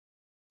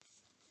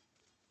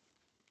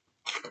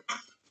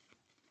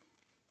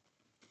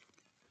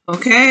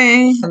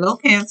Okay, hello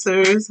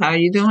Cancers. How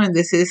you doing?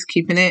 This is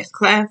Keeping It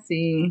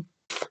Classy.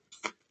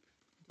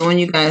 Doing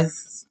you guys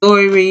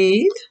story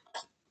read.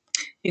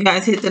 You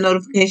guys hit the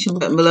notification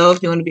button below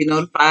if you want to be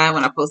notified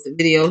when I post a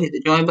video. Hit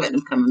the join button to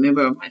become a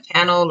member of my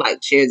channel.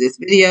 Like, share this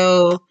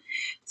video.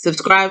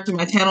 Subscribe to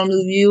my channel,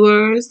 new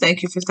viewers.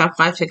 Thank you for stopping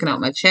by, checking out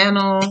my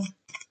channel.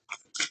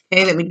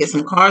 Okay, let me get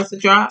some cards to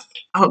drop.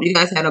 I hope you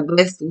guys had a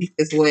blessed week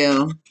as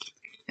well.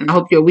 And I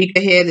hope your week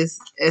ahead is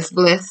as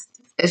blessed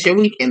as your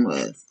weekend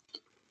was.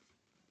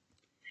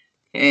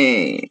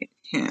 Okay,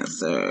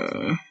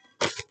 Cancer.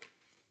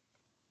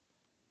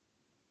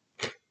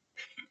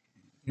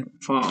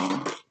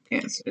 Fall.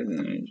 Cancer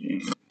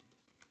energy.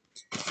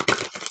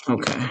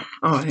 Okay.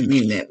 Oh, I didn't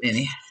mean that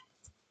many.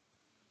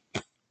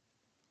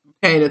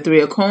 Okay, the Three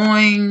of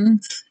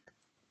Coins.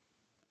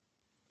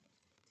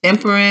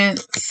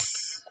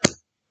 Temperance.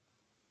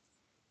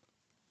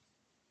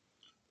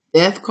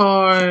 Death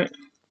card.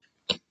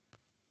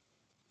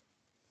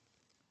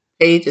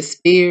 Page of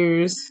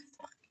Spears.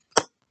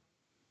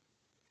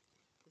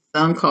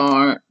 Sun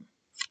card.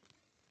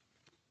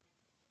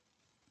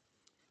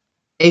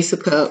 Ace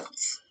of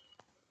Cups.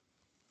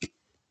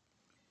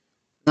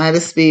 Knight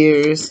of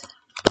Spears.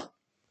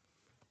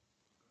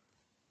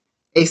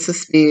 Ace of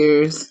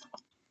Spears.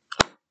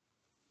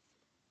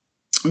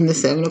 And the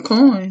Seven of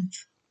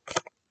Coins.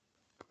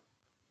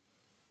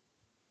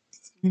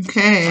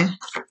 Okay.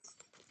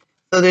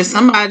 So there's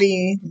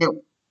somebody that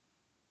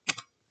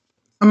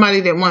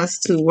wants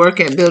to work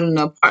at building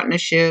a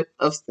partnership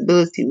of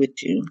stability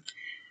with you.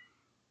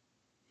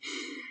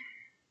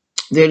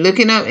 They're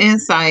looking up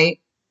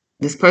insight.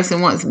 This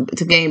person wants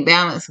to gain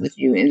balance with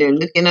you, and they're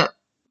looking up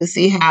to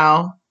see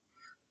how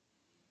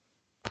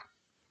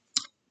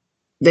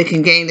they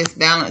can gain this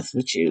balance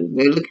with you.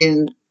 They're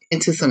looking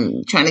into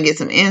trying to get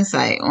some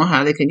insight on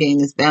how they can gain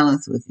this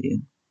balance with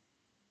you.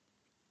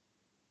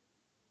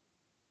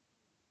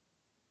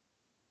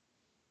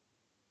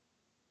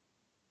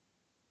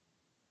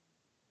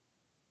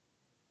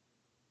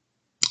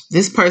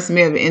 This person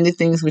may have ended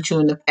things with you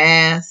in the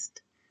past.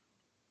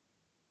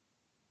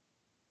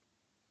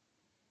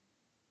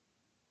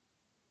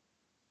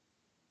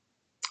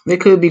 They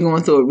could be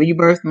going through a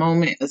rebirth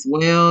moment as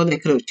well. They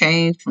could have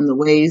changed from the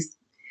way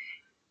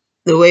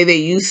they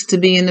used to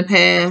be in the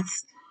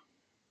past.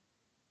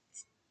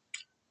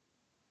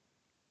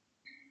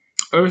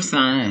 Earth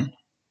sign.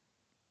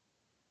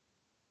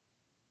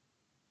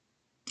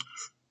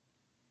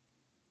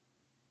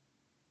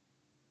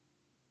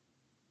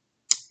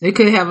 They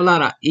could have a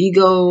lot of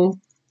ego,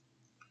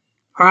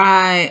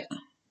 pride.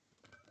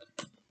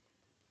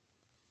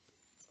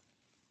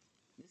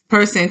 This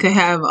person could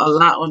have a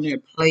lot on their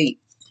plate.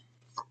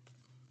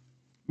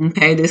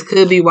 Okay, this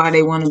could be why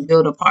they want to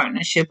build a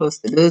partnership of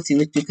stability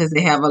with you, because they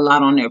have a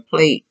lot on their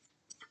plate.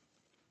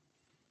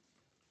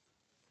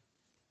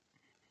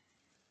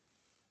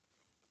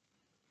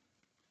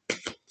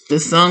 The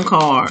Sun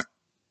card.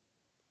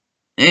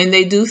 And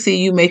they do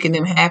see you making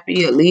them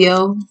happy, a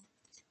Leo.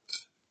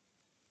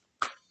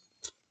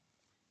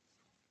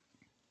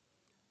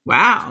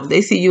 Wow,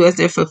 they see you as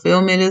their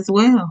fulfillment as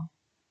well.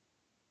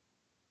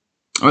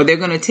 Or they're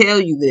going to tell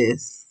you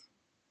this.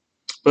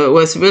 But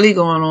what's really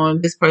going on,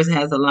 this person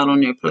has a lot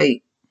on their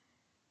plate.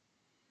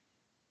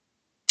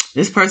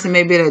 This person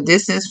may be at a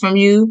distance from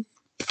you.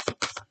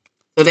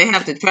 So they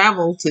have to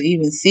travel to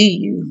even see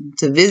you,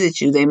 to visit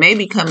you. They may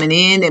be coming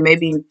in. They may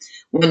be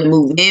wanting to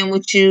move in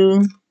with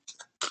you.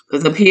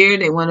 Because up here,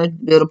 they want to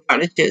build a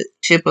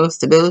partnership of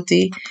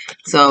stability.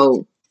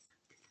 So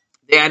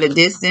they're at a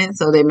distance.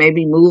 So they may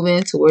be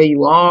moving to where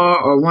you are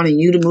or wanting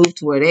you to move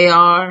to where they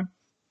are.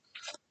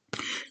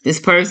 This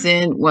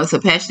person wants a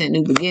passionate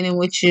new beginning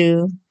with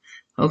you.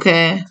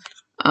 Okay.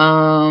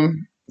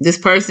 This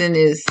person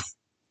is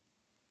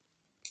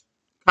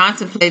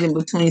contemplating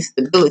between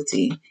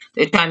stability.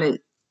 They're trying to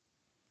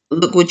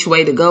look which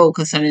way to go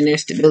concerning their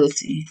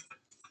stability.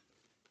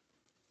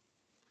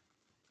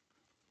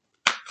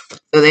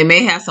 So they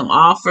may have some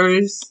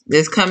offers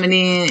that's coming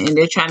in and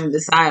they're trying to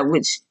decide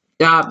which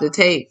job to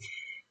take.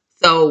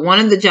 So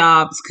one of the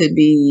jobs could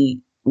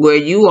be where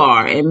you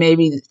are, and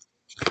maybe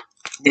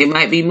they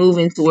might be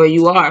moving to where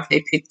you are if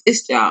they pick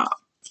this job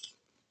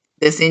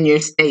that's in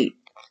your state.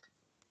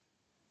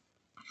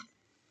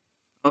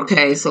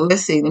 Okay, so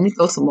let's see. Let me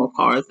throw some more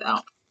cards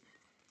out.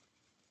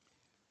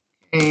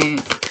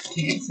 And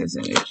Cancer's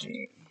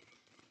energy.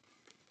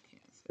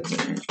 Cancer's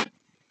energy.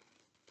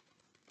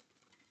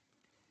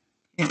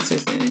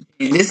 Cancer's energy.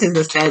 And this is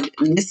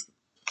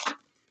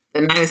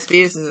the Knight of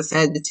Spears is a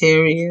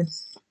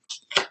Sagittarius.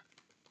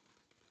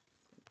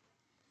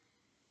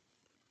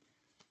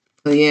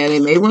 So yeah, they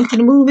may want you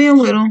to move in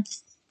with them.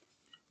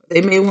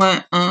 They may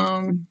want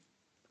to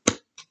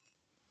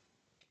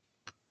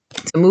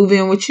move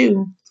in with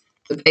you.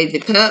 The Page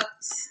of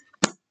Cups.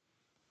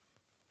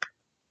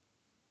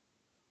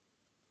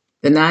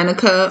 The Nine of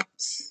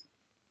Cups.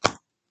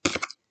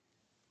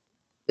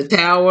 The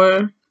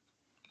Tower.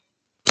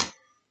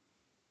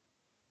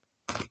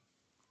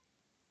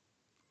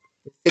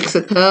 The Six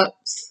of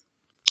Cups.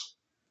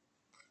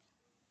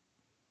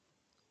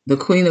 the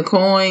Queen of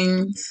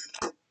Coins,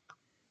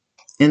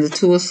 and the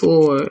Two of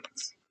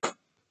Swords.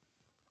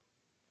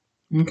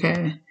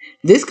 Okay.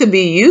 This could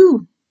be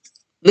you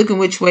looking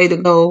which way to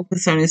go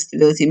concerning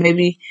stability.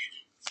 Maybe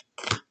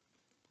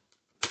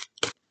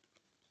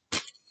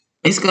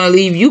it's going to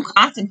leave you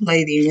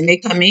contemplating when they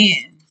come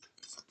in.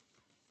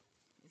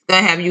 It's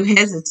going to have you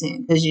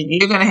hesitant because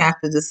you're going to have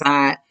to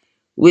decide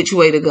which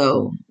way to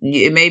go.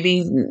 It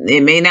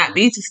may not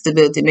be to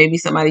stability. It may be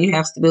somebody you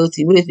have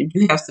stability with. If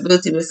you have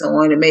stability with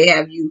someone, it may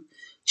have you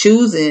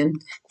choosing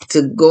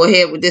to go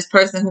ahead with this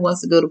person who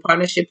wants to build a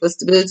partnership of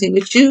stability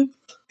with you,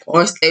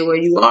 or stay where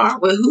you are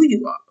with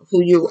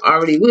who you're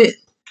already with.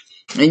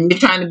 And you're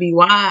trying to be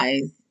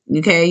wise.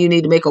 Okay, you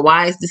need to make a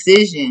wise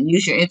decision.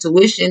 Use your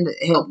intuition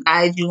to help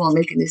guide you on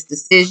making this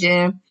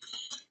decision.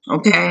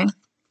 Okay,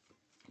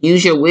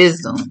 use your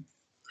wisdom.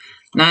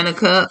 Nine of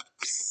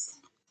Cups.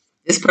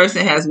 This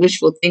person has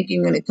wishful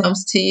thinking when it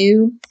comes to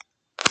you.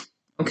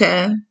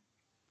 Okay,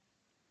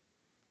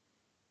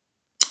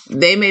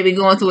 they may be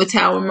going through a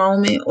tower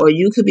moment, or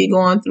you could be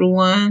going through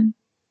one.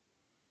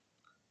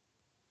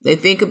 They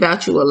think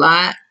about you a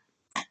lot,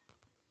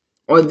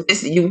 or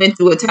this you went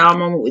through a tower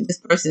moment with this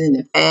person in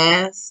the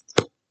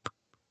past.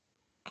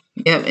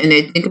 Yep, and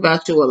they think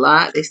about you a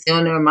lot. They stay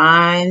on their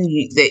mind.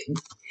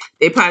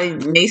 They probably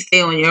may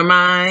stay on your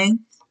mind.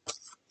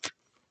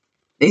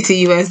 They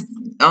see you as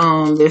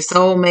their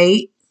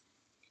soulmate.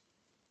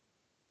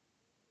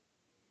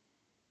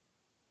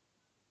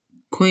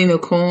 Queen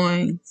of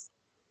Coins.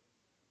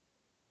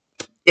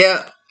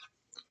 Yep.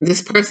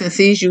 This person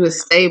sees you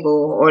as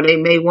stable, or they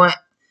may want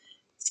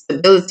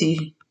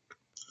stability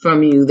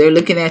from you. They're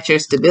looking at your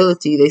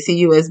stability. They see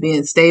you as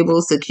being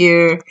stable,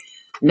 secure,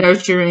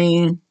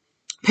 nurturing,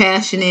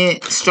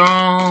 passionate,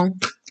 strong.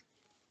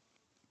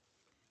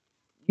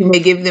 You may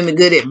give them a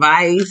good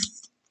advice.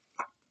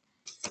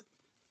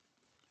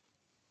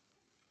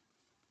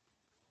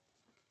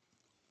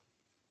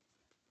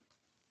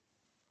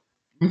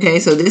 Okay,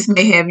 so this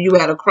may have you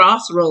at a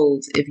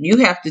crossroads if you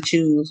have to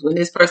choose when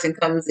this person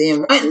comes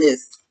in wanting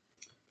this.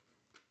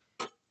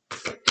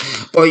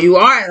 Or you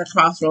are at a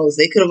crossroads.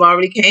 They could have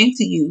already came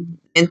to you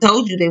and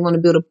told you they want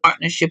to build a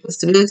partnership of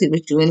stability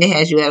with you, and they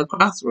had you at a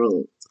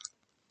crossroads.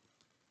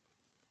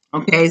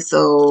 Okay,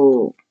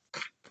 so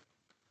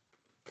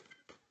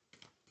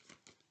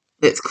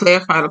let's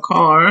clarify the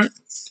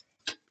cards.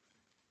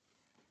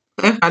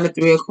 Clarify the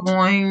Three of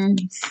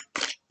Coins.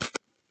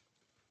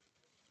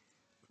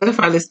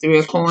 Clarify this Three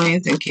of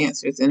Coins and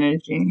Cancer's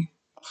energy.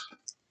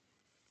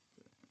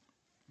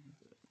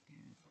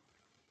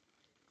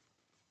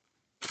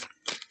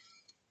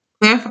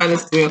 Clarify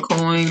this Three of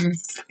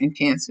Coins and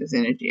Cancer's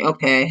energy.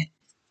 Okay.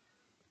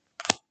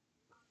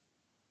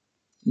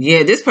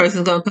 Yeah, this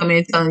person's going to come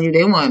in telling you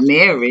they want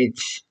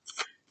marriage.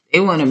 They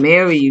want to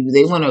marry you.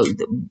 They want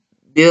to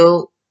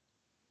build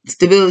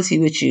stability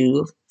with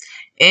you.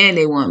 And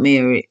they want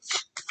marriage.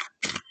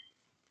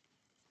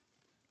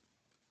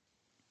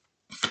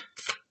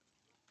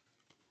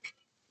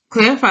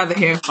 Clarify the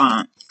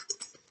Hierophant.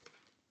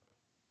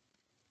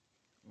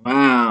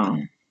 Wow.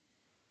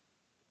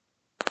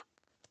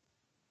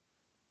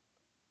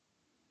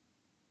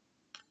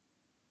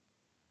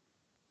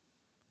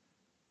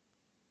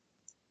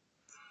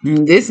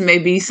 This may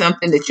be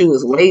something that you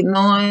was waiting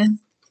on.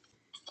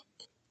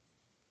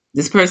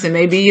 This person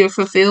may be your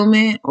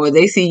fulfillment, or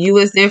they see you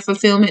as their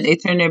fulfillment. They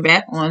turn their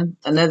back on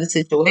another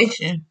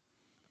situation.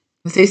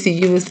 If they see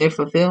you as their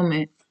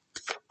fulfillment.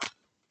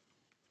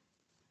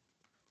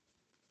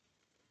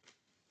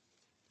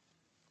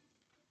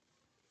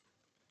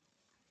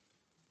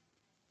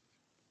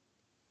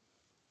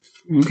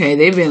 Okay,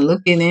 they've been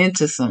looking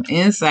into some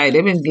insight.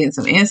 They've been getting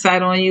some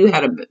insight on you,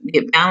 how to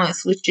get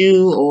balanced with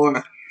you,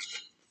 or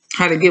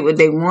how to get what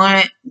they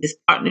want. This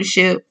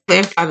partnership.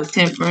 Clarify the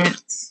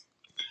Temperance.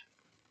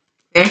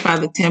 Clarify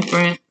the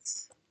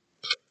Temperance.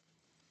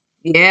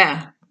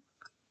 Yeah.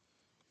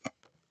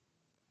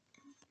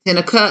 Ten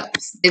of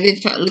Cups.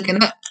 They've been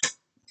looking up,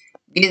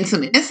 getting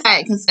some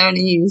insight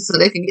concerning you so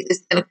they can get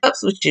this Ten of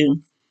Cups with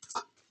you.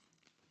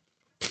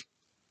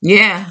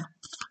 Yeah.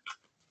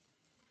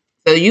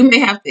 So you may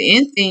have to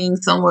end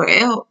things somewhere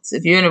else.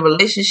 If you're in a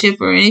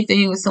relationship or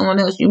anything with someone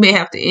else, you may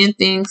have to end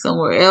things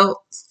somewhere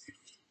else.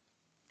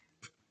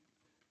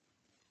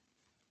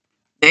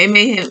 They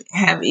may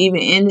have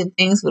even ended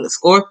things with a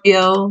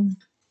Scorpio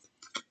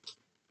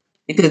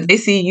because they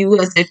see you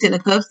as their Ten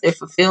of Cups, their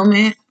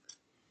fulfillment.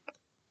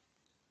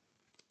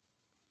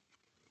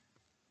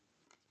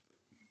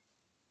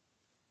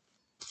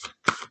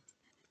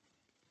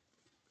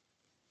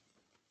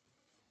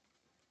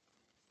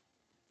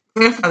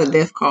 Clarify the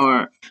Death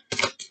card.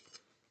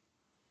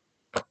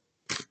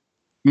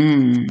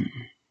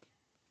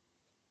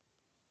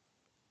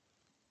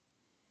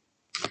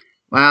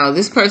 Wow,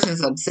 this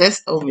person's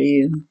obsessed over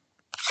you.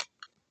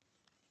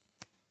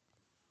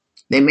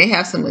 They may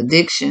have some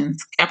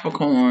addictions.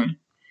 Capricorn.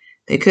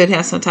 They could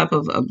have some type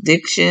of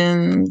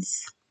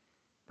addictions.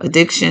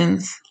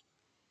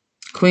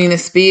 Queen of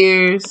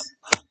Spears.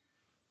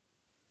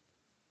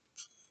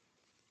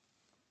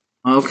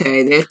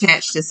 Okay, they're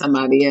attached to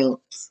somebody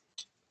else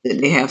that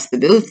they have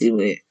stability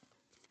with.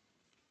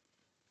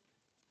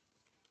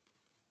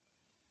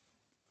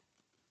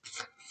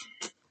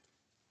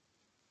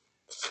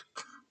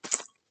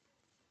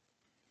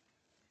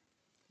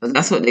 But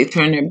that's what they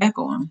turn their back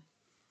on.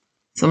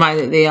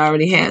 Somebody that they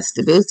already had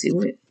stability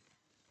with.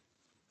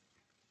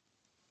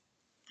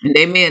 And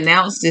they may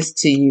announce this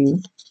to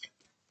you.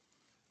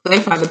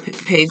 Clarify the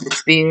page of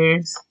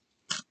Spears.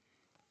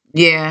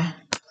 Yeah.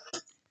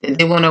 That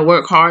they want to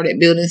work hard at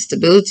building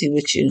stability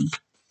with you.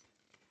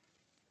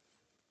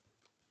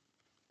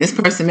 This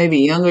person may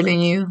be younger than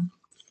you.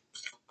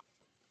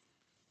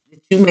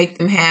 That you make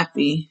them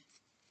happy.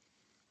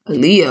 A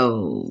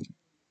Leo.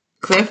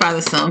 Clarify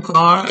the Sun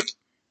card.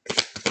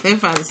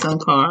 Clarify the Sun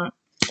card.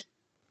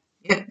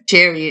 Yep.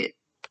 Chariot.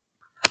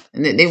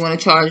 And that they want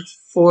to charge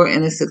for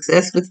and a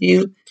success with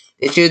you.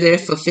 That you're their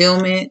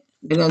fulfillment.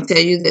 They're going to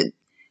tell you that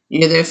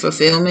you're their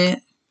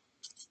fulfillment.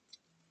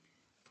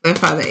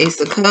 Clarify the Ace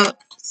of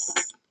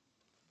Cups.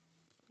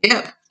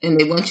 Yep. And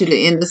they want you to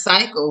end the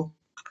cycle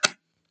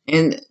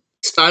and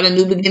start a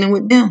new beginning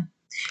with them.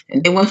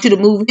 And they want you to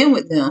move in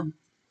with them.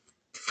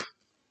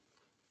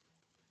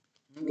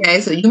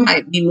 Okay, so you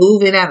might be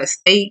moving out of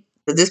state,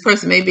 because this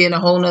person may be in a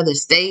whole nother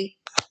state.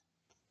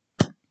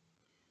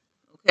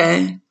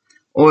 Okay.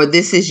 Or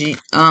this is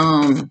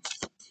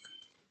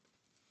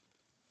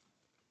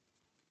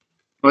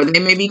or they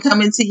may be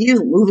coming to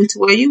you, moving to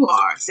where you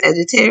are,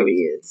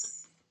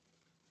 Sagittarius.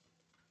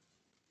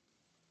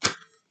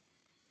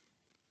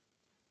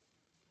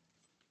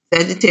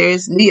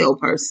 Sagittarius Leo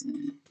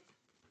person.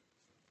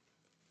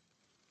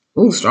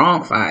 Ooh,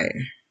 strong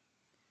fire.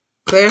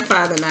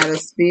 Clarify the Knight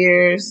of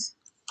Spears.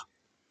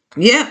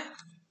 Yep.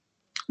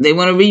 They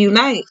want to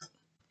reunite.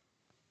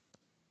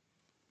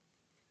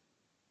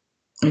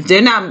 If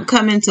they're not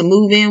coming to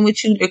move in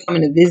with you, they're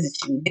coming to visit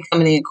you. They're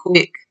coming in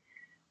quick.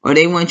 Or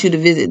they want you to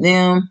visit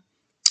them.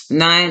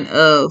 Nine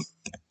of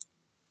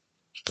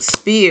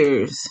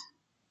Spears.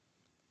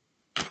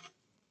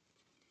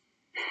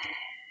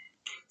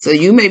 So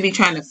you may be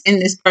trying to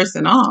fend this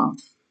person off.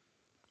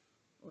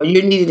 Or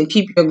you're needing to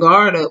keep your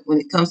guard up when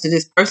it comes to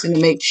this person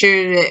to make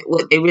sure that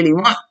what they really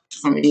want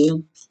from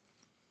you.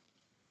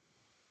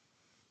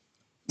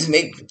 To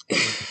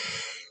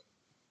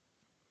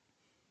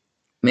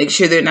make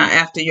sure they're not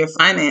after your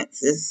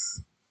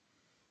finances.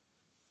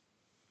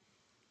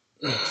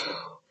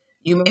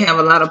 You may have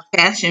a lot of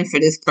passion for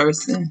this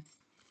person.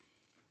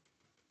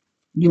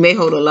 You may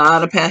hold a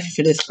lot of passion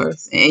for this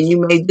person. And you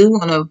may do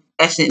want a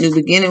passionate new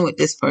beginning with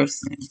this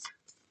person.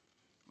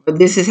 But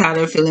this is how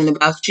they're feeling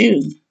about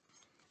you.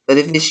 But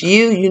if it's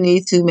you, you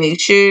need to make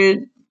sure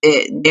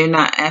that they're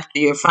not after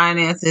your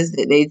finances,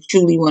 that they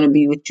truly want to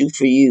be with you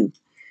for you.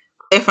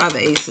 Clarify the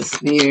Ace of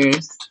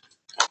Spears.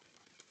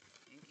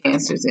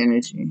 Cancer's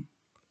energy.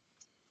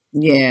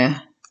 Yeah.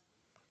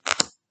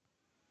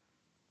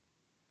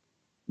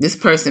 This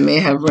person may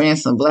have ran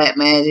some black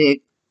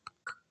magic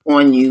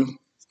on you.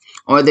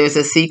 Or there's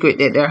a secret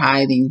that they're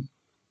hiding.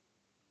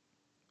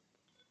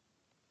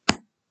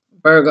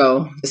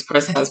 Virgo. This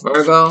person has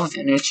Virgo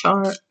in their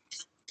chart.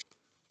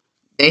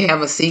 They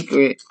have a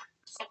secret.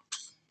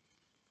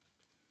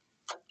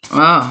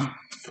 Oh,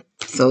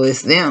 so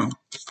it's them.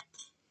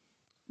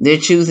 They're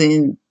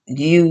choosing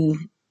you.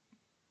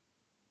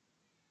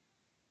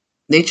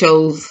 They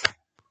chose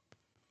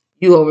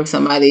you over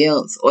somebody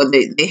else. Or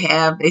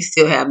they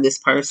still have this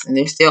person.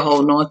 They're still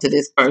holding on to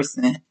this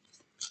person.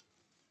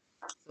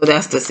 So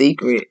that's the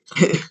secret.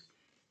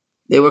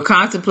 They were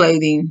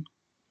contemplating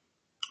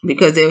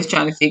because they was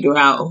trying to figure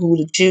out who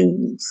to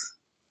choose.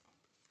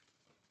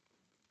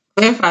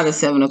 Clarify the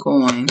Seven of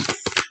Coins.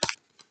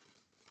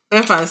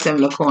 Clarify the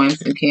Seven of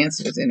Coins in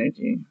Cancer's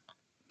energy.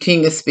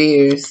 King of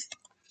Spears.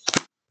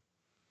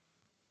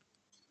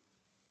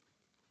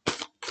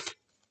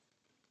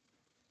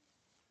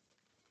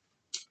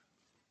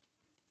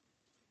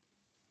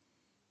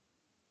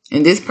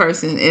 And this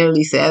person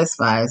innerly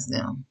satisfies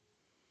them.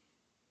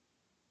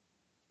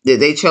 That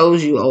they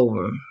chose you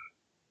over.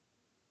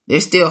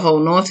 They're still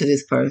holding on to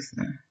this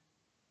person.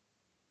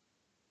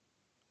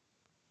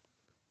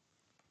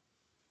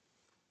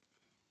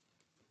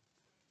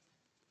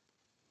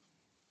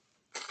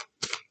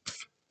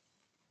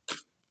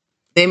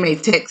 They may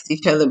text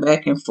each other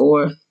back and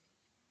forth.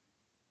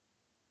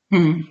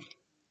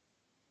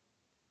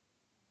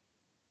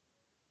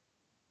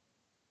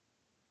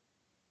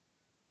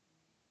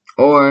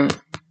 Or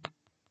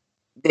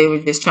they were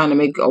just trying to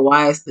make a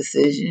wise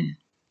decision.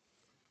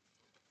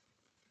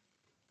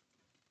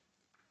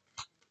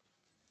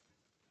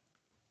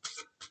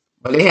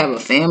 Or they have a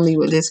family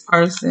with this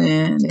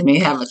person. They may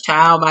have a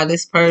child by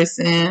this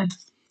person.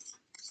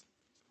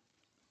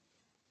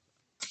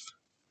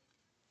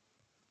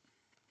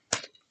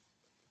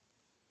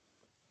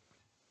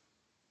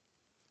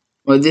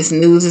 Or this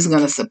news is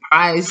going to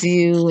surprise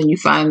you when you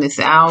find this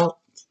out.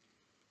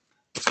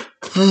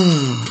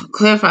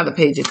 Clarify the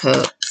Page of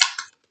Cups.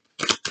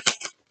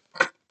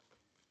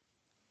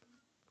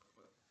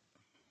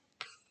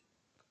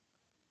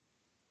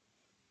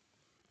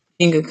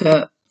 King of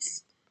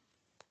Cups.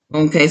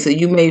 Okay, so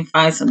you may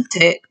find some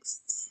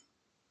texts.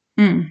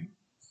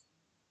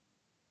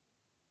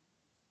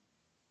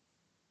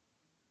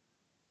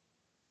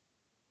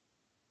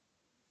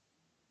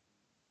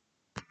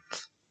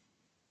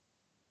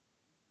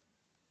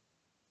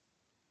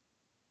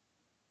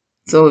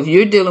 So if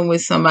you're dealing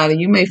with somebody,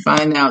 you may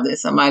find out that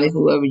somebody,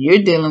 whoever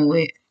you're dealing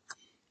with,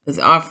 is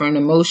offering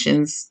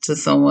emotions to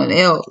someone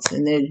else,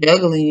 and they're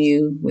juggling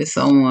you with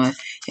someone,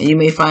 and you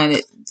may find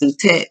it through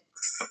text.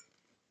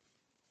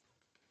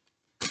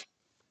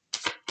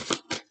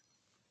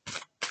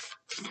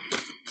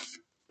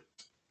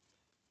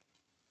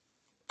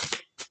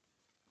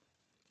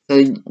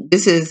 So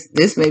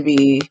this may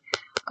be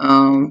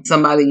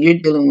somebody you're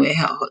dealing with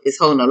is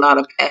holding a lot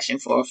of passion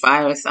for a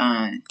fire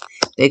sign.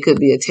 They could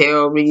be a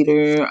tarot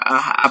reader,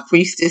 a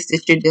priestess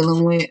that you're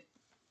dealing with,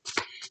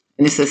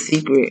 and it's a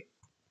secret.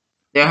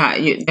 They're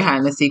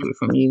hiding a secret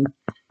from you,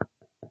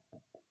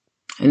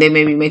 and they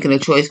may be making a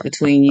choice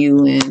between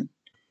you and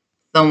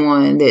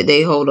someone that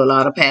they hold a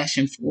lot of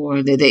passion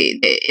for,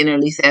 that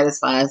innerly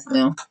satisfies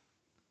them.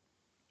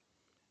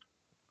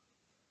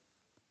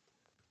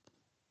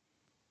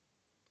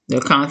 They're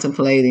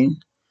contemplating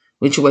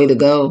which way to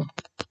go,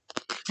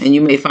 and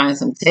you may find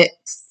some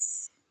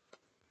texts.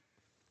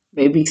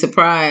 May be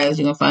surprised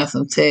you're gonna find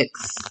some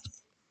texts,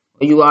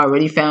 or you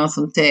already found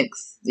some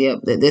texts. Yep,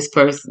 that this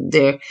person,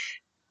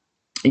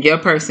 your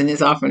person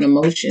is offering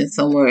emotion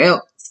somewhere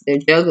else. They're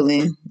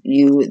juggling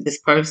you with this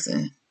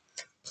person,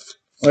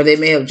 or they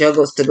may have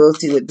juggled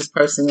stability with this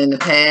person in the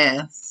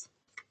past.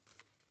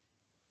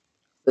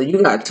 So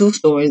you got two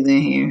stories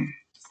in here.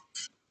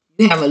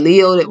 You have a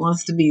Leo that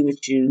wants to be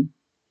with you.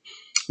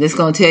 That's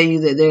gonna tell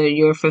you that they're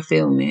your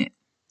fulfillment,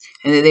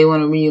 and that they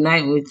want to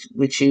reunite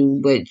with you,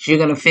 but you're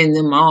gonna fend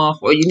them off,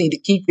 or you need to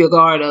keep your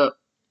guard up.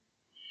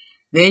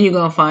 Then you're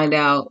gonna find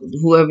out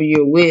whoever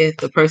you're with,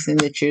 the person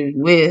that you're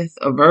with,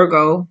 a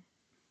Virgo,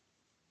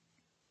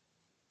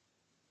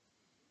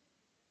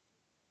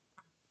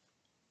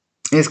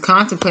 is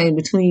contemplating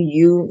between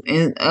you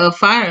and a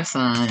fire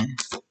sign.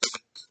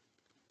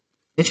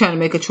 They're trying to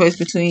make a choice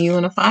between you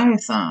and a fire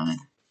sign.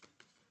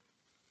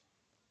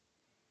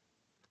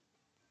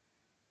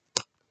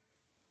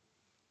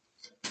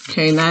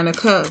 Okay, Nine of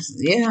Cups.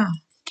 Yeah,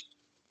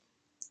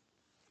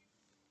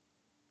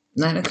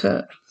 Nine of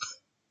Cups.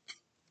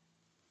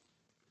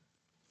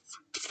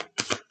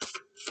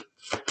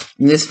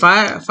 And this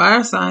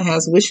fire sign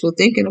has wishful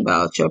thinking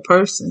about your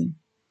person.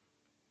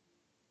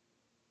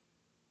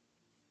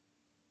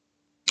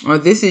 Or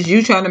this is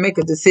you trying to make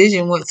a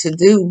decision what to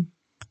do.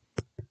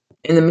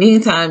 In the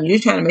meantime, you're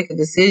trying to make a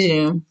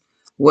decision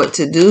what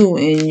to do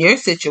in your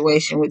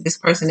situation with this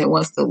person that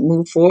wants to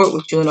move forward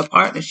with you in a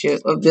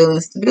partnership of building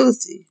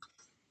stability.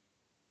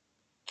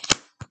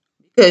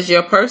 Because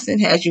your person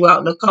has you out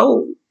in the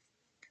cold.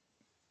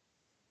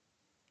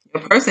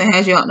 Your person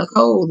has you out in the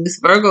cold. This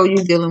Virgo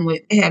you're dealing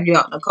with, they have you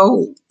out in the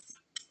cold.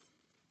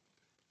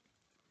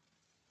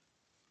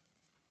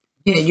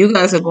 Yeah, you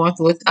guys are going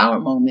through a tower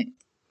moment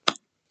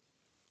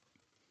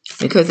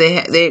because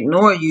they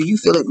ignore you. You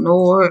feel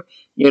ignored.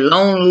 You're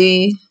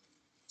lonely.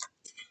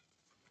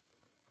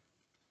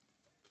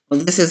 Well,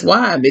 this is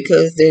why,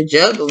 because they're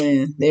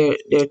juggling. They're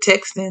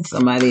texting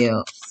somebody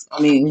else. I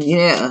mean,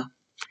 yeah,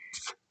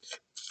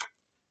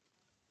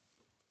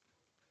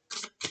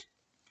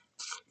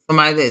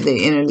 somebody that they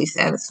innerly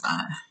satisfy.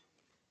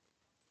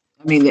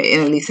 I mean, that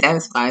innerly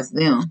satisfies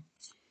them,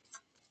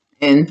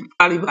 and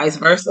probably vice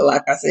versa.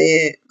 Like I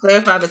said,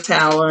 clarify the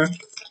tower.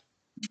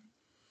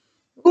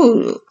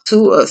 Ooh,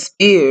 two of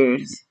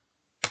spears.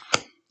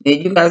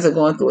 And you guys are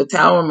going through a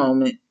tower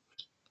moment.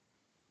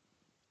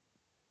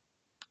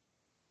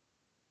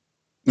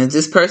 And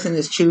this person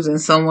is choosing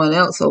someone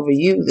else over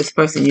you, this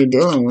person you're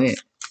dealing with.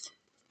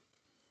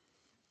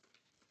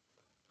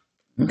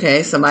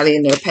 Okay, somebody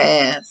in their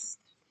past.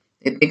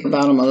 They think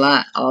about them a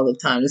lot all the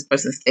time. This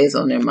person stays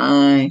on their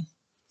mind.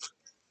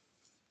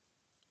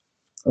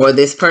 Or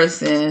this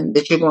person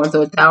that you're going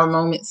through a tower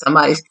moment,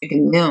 somebody's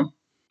picking them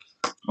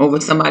over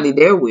somebody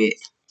they're with.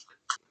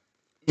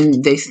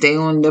 And they stay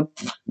on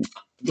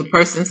the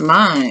person's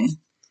mind.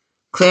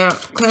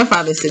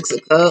 Clarify the Six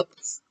of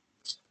Cups.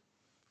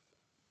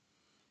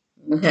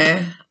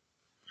 Okay.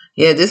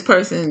 Yeah, this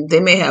person, they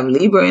may have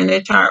Libra in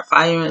their chart,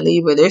 fire and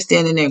Libra. They're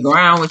standing their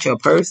ground with your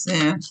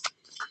person.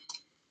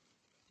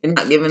 They're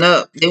not giving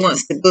up. They want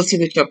stability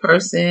with your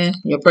person.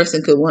 Your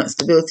person could want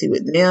stability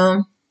with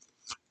them.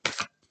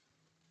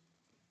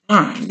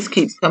 This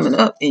keeps coming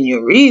up in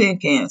your reading,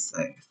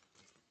 Cancer.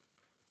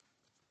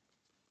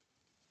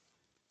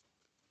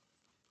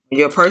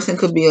 Your person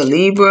could be a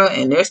Libra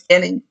and they're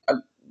standing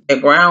their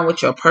ground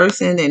with your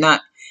person. They're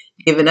not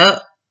giving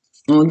up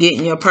on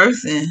getting your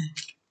person.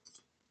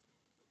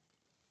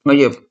 Or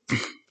your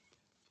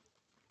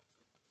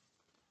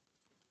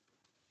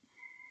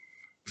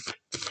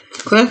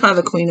clarify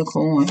the Queen of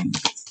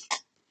Coins.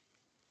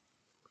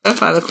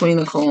 Clarify the Queen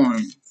of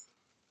Coins.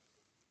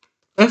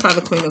 Clarify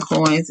the Queen of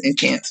Coins and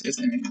Cancer's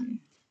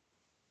energy.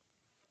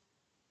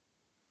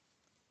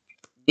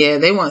 Yeah,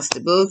 they want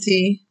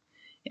stability.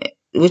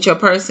 with your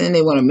person.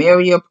 They want to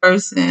marry your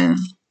person.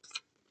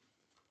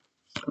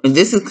 And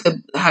this is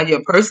how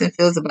your person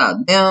feels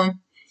about them.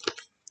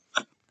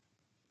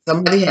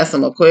 Somebody has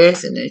some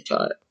Aquarius in their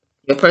chart.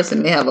 Your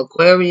person may have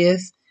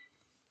Aquarius.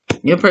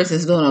 Your person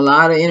is doing a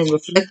lot of inner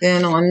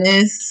reflecting on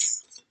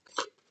this.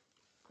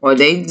 Or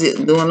they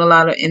doing a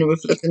lot of inner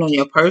reflecting on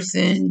your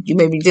person. You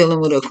may be dealing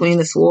with a Queen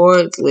of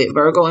Swords with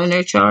Virgo in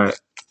their chart.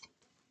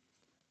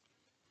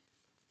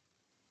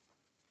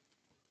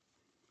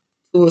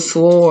 Two of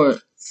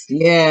Swords.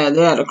 Yeah,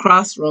 they're at a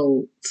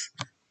crossroads.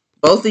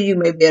 Both of you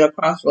may be at a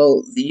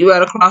crossroads. You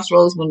at a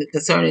crossroads when it's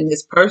concerning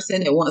this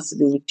person that wants to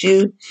be with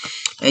you.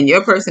 And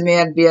your person may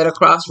have to be at a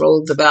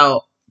crossroads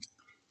about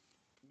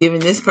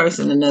giving this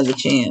person another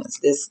chance.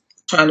 This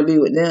trying to be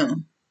with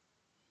them.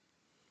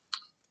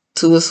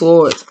 Two of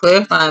Swords.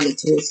 Clarify the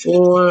Two of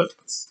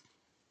Swords.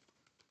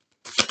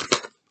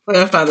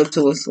 Clarify the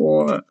Two of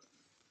Swords.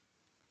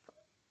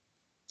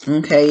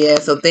 Okay, yeah.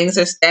 So things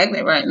are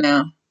stagnant right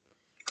now.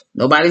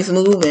 Nobody's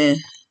moving.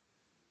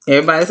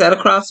 Everybody's at a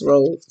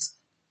crossroads.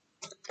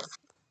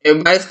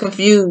 Everybody's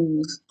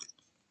confused.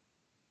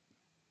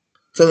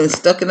 Feeling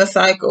stuck in a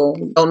cycle.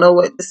 Don't know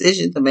what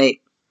decision to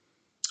make.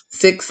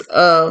 Six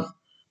of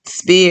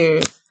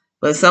Spears.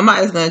 But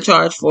somebody's going to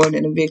charge for it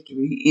in a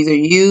victory. Either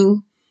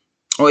you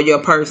or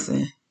your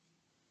person.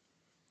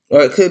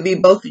 Or it could be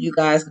both of you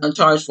guys going to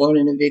charge for it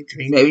in a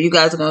victory. Maybe you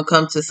guys are going to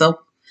come to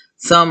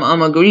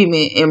some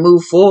agreement and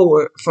move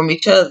forward from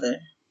each other.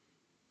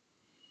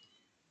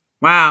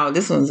 Wow,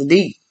 this one's a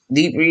deep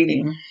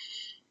reading.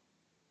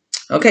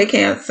 Okay,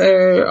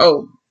 Cancer.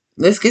 Oh,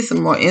 let's get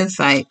some more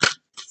insight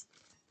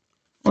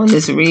on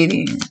this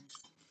reading.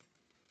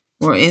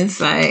 More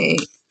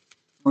insight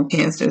on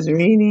Cancer's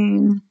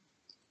reading.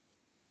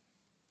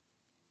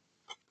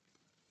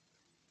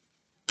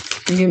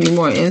 Give me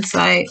more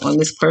insight on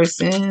this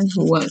person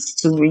who wants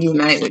to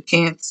reunite with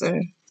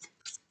Cancer.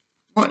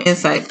 More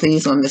insight,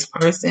 please, on this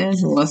person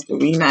who wants to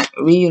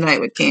reunite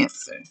with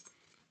Cancer.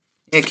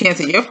 Yeah,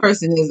 Cancer, your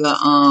person is a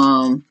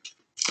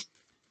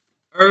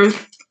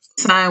earth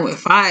sign with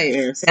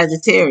fire,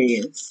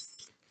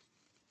 Sagittarius.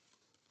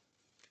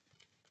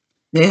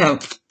 They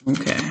have,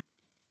 okay.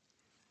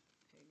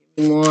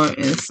 More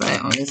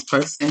insight on this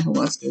person who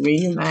wants to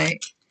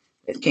reunite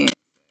with Cancer.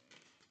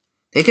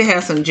 They could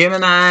have some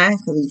Gemini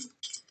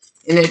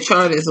in their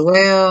chart as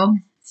well.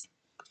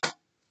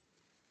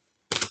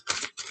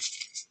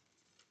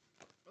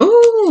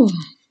 Ooh.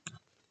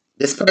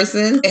 This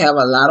person, they have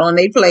a lot on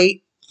their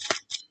plate.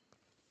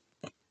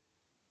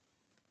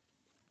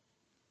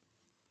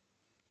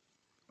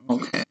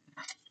 Okay.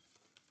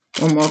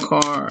 One more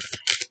card.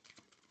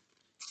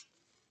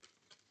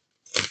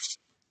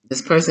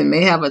 This person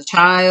may have a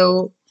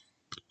child.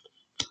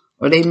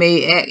 Or they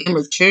may act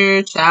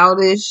immature,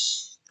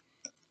 childish.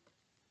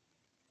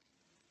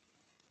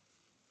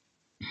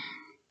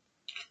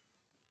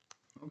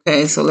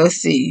 Okay, so let's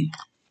see.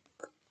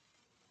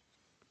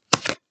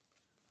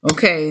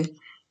 Okay,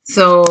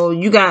 so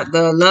you got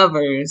the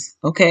Lovers.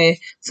 Okay,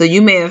 so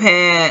you may have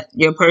had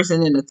your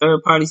person in a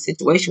third party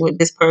situation with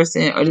this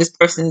person, or this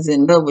person is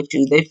in love with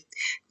you.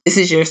 This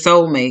is your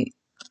soulmate.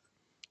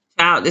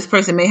 This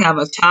person may have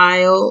a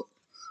child,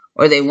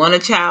 or they want a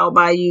child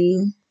by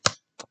you,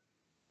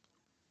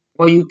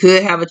 or you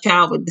could have a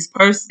child with this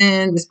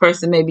person. This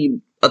person may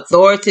be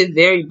authoritative,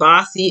 very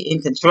bossy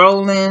and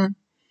controlling.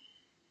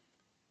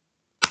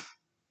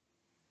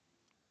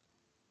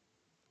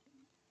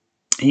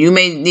 You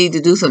may need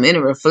to do some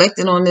inner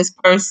reflecting on this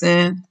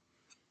person.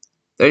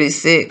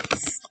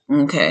 36.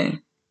 Okay.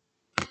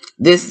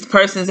 This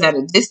person's at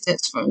a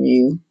distance from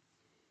you.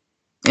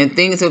 And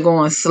things are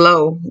going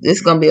slow. This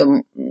is going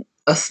to be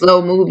a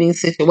slow moving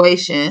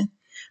situation.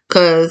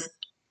 Because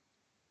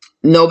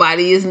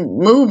nobody is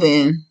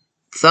moving.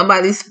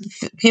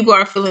 People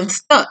are feeling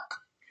stuck.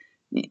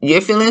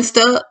 You're feeling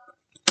stuck.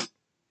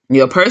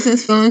 Your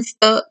person's feeling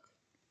stuck.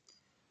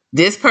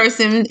 This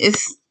person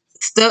is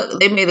stuck.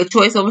 They made a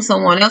choice over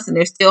someone else and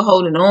they're still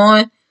holding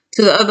on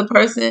to the other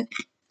person.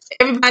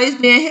 Everybody's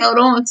being held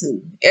on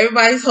to.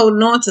 Everybody's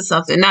holding on to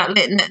something, not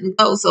letting nothing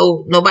go,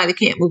 so nobody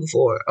can't move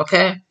forward,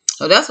 okay?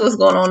 So that's what's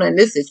going on in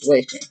this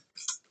situation.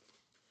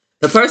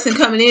 The person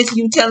coming in to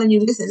you telling you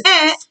this and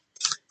that,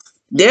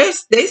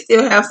 they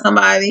still have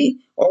somebody,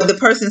 or the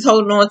person's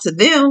holding on to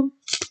them.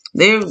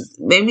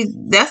 Maybe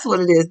that's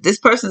what it is. This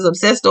person's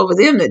obsessed over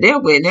them that they're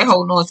with, and they're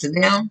holding on to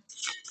them.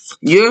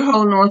 You're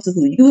holding on to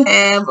who you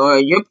have, or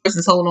your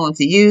person's holding on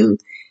to you.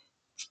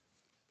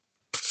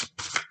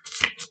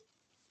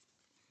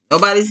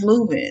 Nobody's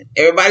moving.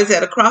 Everybody's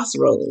at a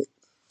crossroad.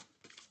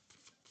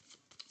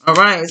 All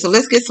right, so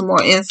let's get some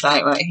more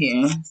insight right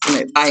here. Some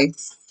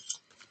advice.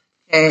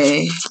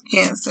 Okay,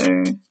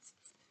 Cancer.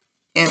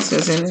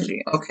 Cancer's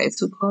energy. Okay,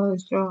 2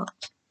 cards, y'all.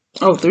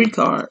 Oh, 3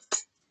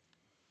 cards.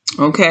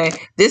 Okay,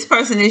 this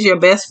person is your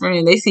best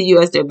friend. They see you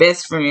as their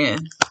best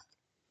friend.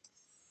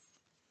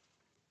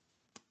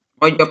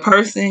 Or your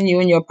person, you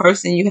and your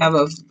person, you have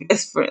a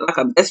best friend, like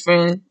a best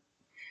friend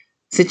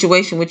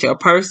situation with your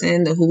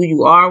person, who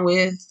you are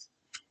with.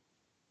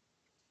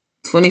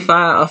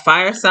 25, a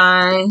fire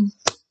sign.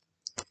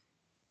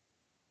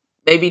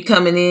 may be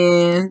coming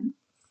in.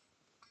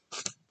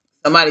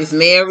 Somebody's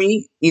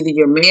married. Either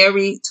you're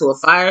married to a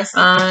fire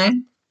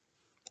sign,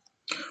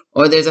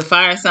 or there's a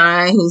fire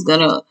sign who's going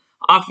to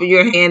offer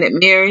your hand at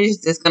marriage,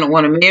 that's going to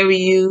want to marry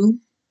you.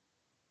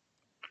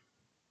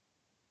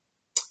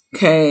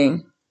 Okay.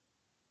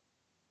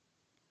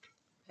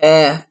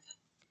 Path.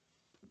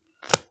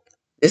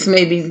 This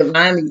may be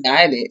divinely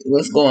guided,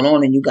 what's going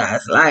on in you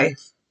guys' life.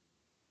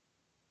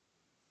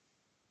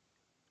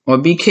 Or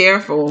be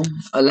careful.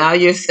 Allow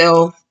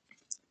yourself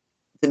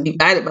to be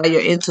guided by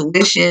your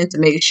intuition to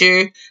make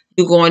sure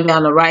you're going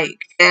down the right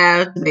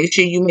path, to make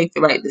sure you make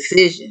the right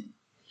decision.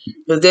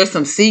 Because there's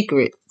some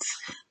secrets.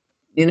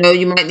 You know,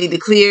 you might need to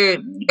clear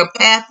your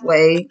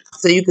pathway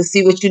so you can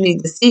see what you need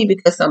to see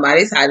because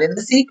somebody's hiding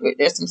the secret.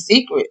 There's some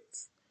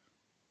secrets.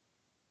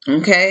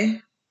 Okay?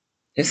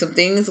 There's some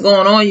things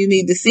going on you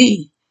need to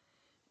see.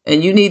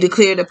 And you need to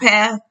clear the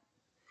path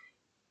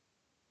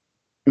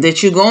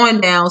that you're going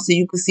down so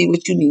you can see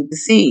what you need to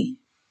see.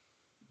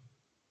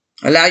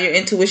 Allow your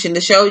intuition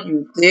to show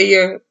you.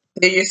 Clear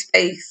your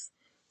space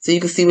so you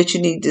can see what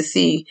you need to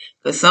see.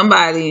 Because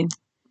somebody,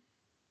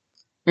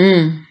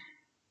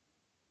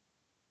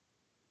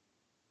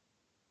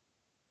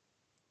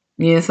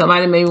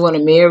 somebody may want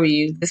to marry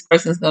you. This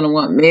person's going to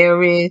want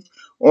marriage.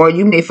 Or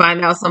you may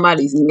find out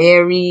somebody's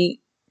married.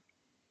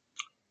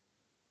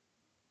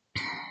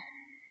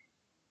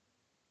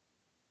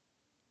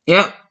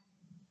 Yep.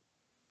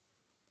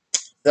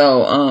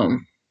 So,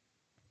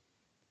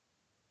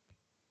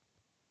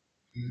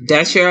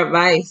 that's your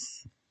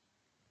advice.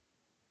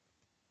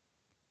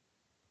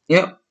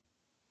 Yep.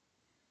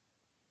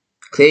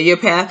 Clear your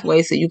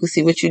pathway so you can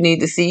see what you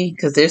need to see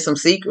because there's some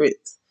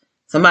secrets.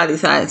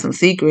 Somebody's hiding some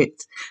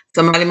secrets.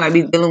 Somebody might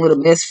be dealing with a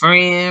best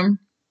friend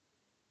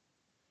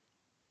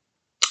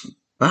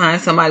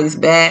behind somebody's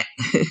back.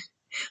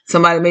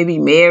 Somebody may be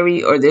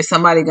married, or there's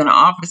somebody going to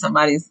offer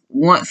somebody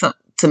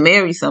to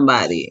marry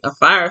somebody, a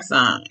fire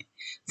sign.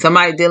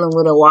 Somebody dealing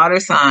with a water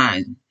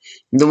sign.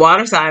 The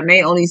water sign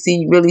may only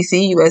really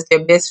see you as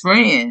their best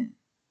friend.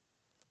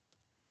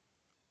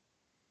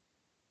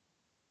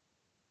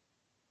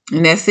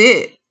 And that's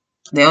it.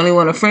 They only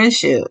want a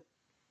friendship.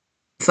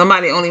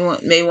 Somebody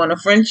may want a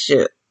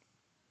friendship.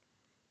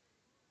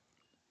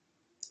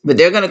 But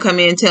they're going to come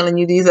in telling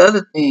you these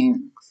other things.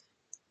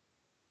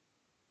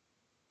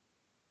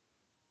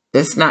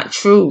 That's not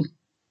true.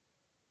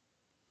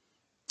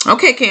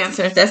 Okay,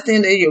 Cancer. That's the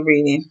end of your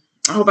reading.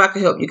 I hope I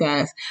could help you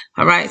guys.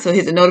 All right. So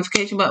hit the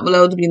notification button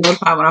below to be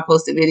notified when I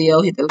post a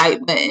video. Hit the like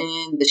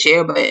button, the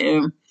share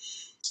button.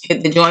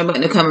 Hit the join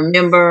button to become a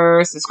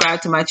member.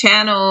 Subscribe to my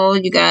channel.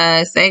 You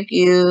guys, thank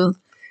you.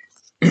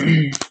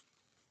 You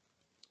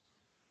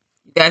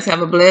guys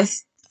have a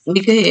blessed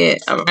week ahead.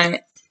 All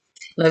right.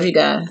 Love you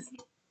guys.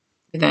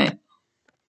 Good night.